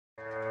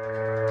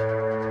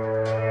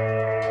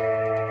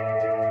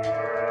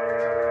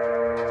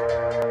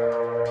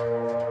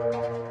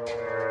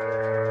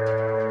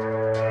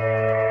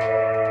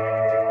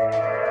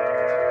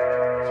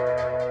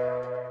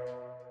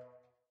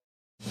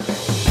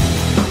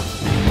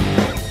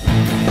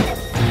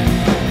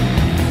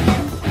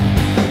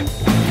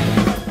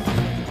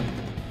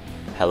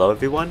Hello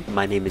everyone,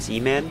 my name is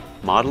Eman,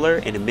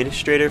 modeler and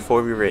administrator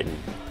for Rewritten,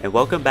 and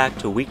welcome back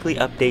to Weekly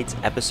Updates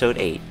Episode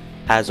 8.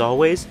 As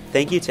always,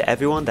 thank you to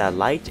everyone that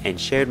liked and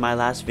shared my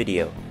last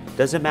video.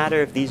 Doesn't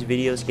matter if these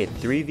videos get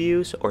 3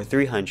 views or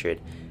 300,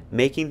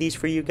 making these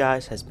for you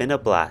guys has been a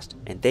blast,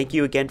 and thank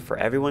you again for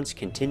everyone's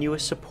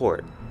continuous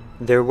support.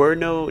 There were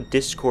no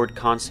Discord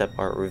concept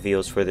art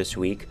reveals for this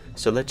week,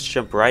 so let's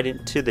jump right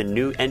into the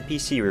new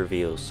NPC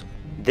reveals.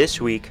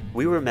 This week,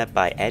 we were met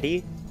by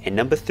Eddie and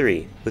Numbuh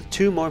 3 with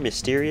 2 more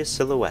mysterious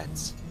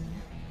silhouettes.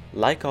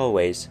 Like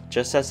always,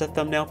 just as the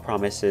thumbnail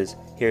promises,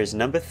 here is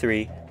Numbuh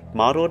 3,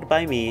 modeled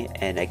by me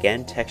and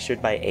again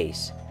textured by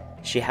Ace.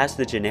 She has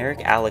the generic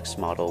Alex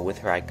model with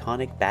her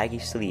iconic baggy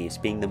sleeves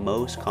being the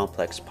most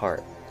complex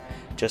part.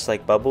 Just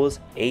like Bubbles,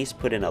 Ace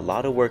put in a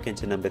lot of work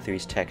into Numbuh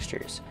 3's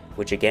textures,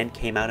 which again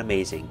came out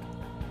amazing.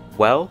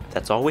 Well,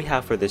 that's all we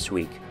have for this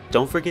week.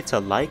 Don't forget to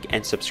like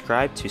and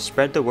subscribe to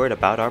spread the word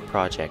about our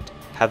project.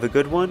 Have a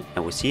good one,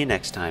 and we'll see you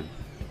next time.